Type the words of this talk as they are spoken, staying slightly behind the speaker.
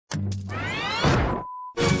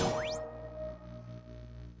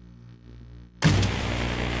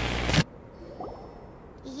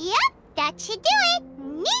That should do it.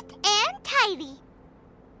 Neat and tidy.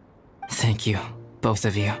 Thank you, both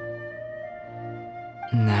of you.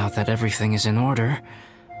 Now that everything is in order,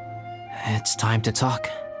 it's time to talk.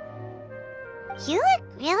 You look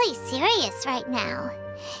really serious right now.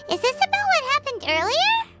 Is this about what happened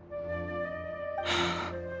earlier?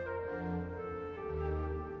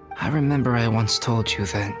 I remember I once told you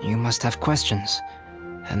that you must have questions,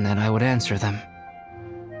 and that I would answer them.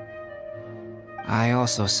 I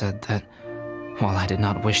also said that, while I did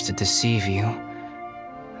not wish to deceive you,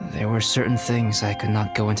 there were certain things I could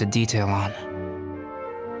not go into detail on.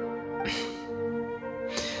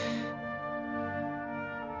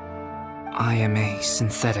 I am a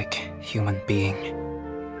synthetic human being.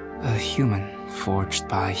 A human forged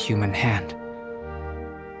by human hand.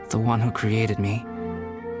 The one who created me,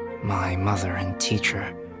 my mother and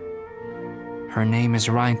teacher. Her name is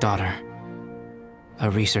Rhynedaughter, a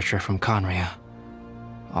researcher from Conria,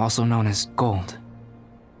 also known as Gold.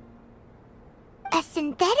 A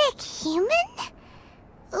synthetic human?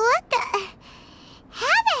 What the... How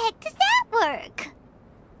the heck does that work?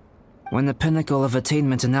 When the pinnacle of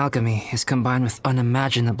attainment in alchemy is combined with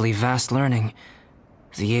unimaginably vast learning,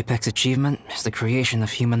 the apex achievement is the creation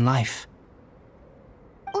of human life.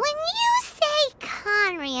 When you say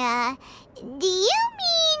Conria, do you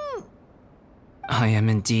mean... I am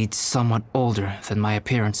indeed somewhat older than my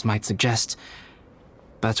appearance might suggest,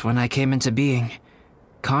 but when I came into being,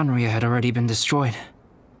 Conria had already been destroyed.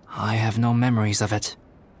 I have no memories of it.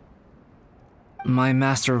 My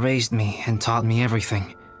master raised me and taught me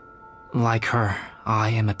everything. Like her, I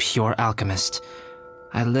am a pure alchemist.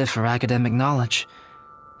 I live for academic knowledge.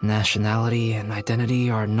 Nationality and identity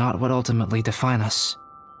are not what ultimately define us.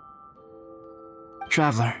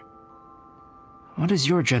 Traveler, what is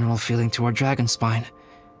your general feeling toward Dragonspine?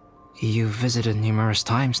 You've visited numerous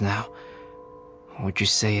times now. Would you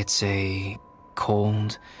say it's a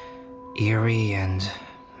cold, eerie, and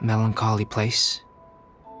melancholy place?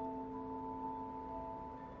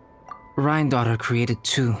 Rhynedaughter created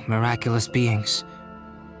two miraculous beings.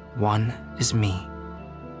 One is me,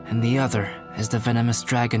 and the other is the venomous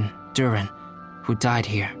dragon, Durin, who died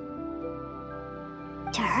here.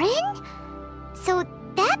 Durin? So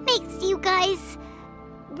that makes you guys...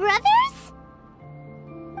 brothers?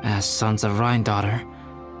 As sons of Rhynedaughter,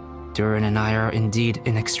 Durin and I are indeed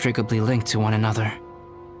inextricably linked to one another.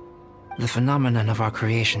 The phenomenon of our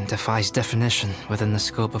creation defies definition within the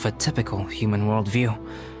scope of a typical human worldview.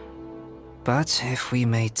 But if we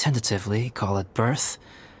may tentatively call it birth,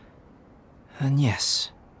 then yes,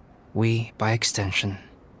 we, by extension,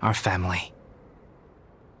 are family.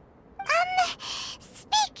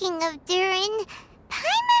 Speaking of Durin,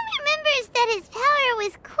 Paimon remembers that his power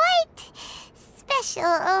was quite...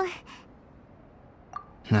 special.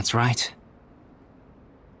 That's right.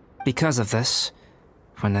 Because of this,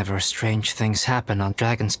 whenever strange things happen on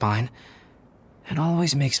Dragonspine, it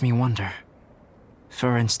always makes me wonder.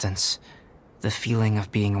 For instance, the feeling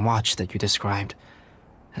of being watched that you described,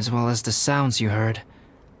 as well as the sounds you heard,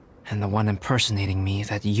 and the one impersonating me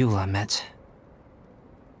that Eula met.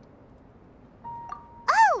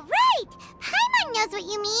 Oh, right! Paimon knows what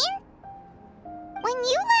you mean! When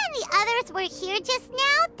Eula and the others were here just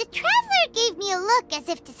now, the Traveler gave me a look as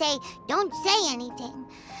if to say, don't say anything.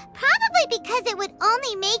 Probably because it would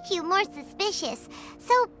only make you more suspicious,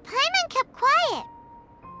 so Paimon kept quiet.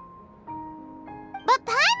 But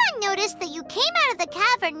Paimon noticed that you came out of the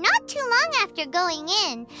cavern not too long after going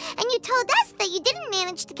in, and you told us that you didn't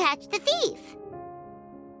manage to catch the thief.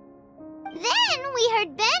 Then we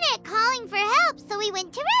heard Bennett calling for help, so we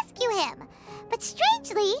went to rescue him. But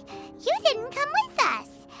strangely, you didn't come with us.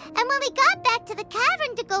 And when we got back to the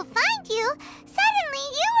cavern to go find you, suddenly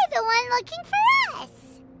you were the one looking for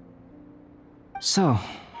us. So,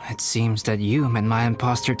 it seems that you met my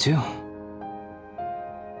imposter too.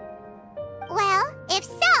 Well, if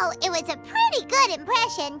so, it was a pretty good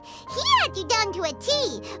impression. He had you down to a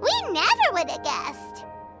T. We never would have guessed.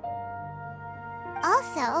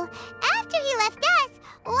 Also, after he left us,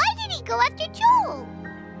 why did he go after Joel?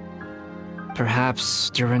 Perhaps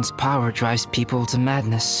Durin's power drives people to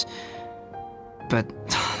madness. But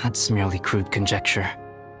that's merely crude conjecture.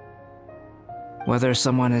 Whether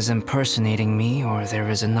someone is impersonating me or there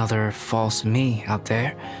is another false me out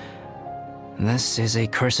there, this is a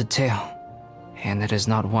cursed tale, and it is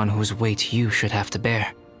not one whose weight you should have to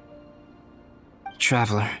bear.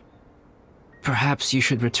 Traveler, perhaps you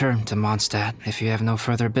should return to Mondstadt if you have no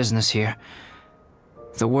further business here.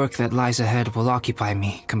 The work that lies ahead will occupy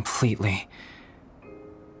me completely.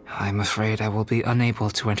 I'm afraid I will be unable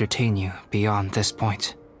to entertain you beyond this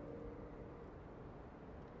point.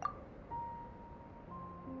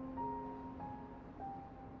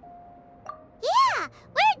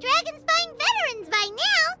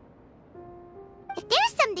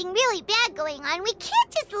 something really bad going on, we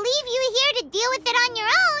can't just leave you here to deal with it on your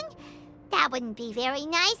own. That wouldn't be very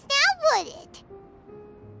nice now, would it?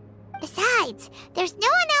 Besides, there's no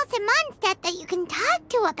one else in Mondstadt that you can talk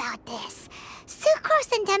to about this.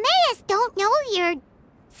 Sucrose and Timaeus don't know your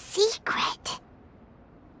secret.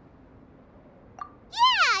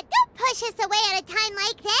 Yeah, don't push us away at a time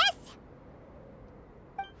like this.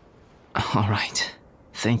 All right.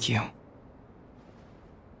 Thank you.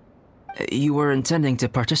 You were intending to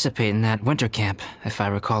participate in that winter camp, if I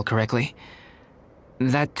recall correctly.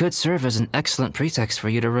 That could serve as an excellent pretext for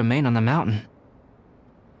you to remain on the mountain.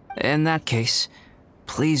 In that case,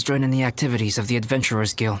 please join in the activities of the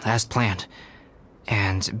Adventurers Guild as planned,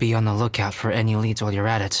 and be on the lookout for any leads while you're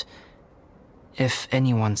at it. If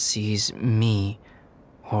anyone sees me,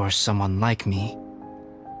 or someone like me...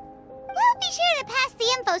 We'll be sure to pass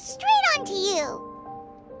the info straight on to you!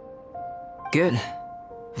 Good.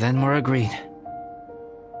 Then we're agreed.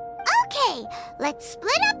 Okay, let's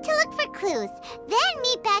split up to look for clues, then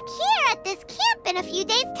meet back here at this camp in a few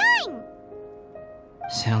days' time.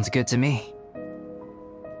 Sounds good to me.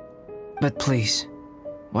 But please,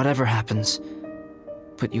 whatever happens,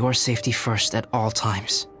 put your safety first at all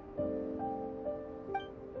times.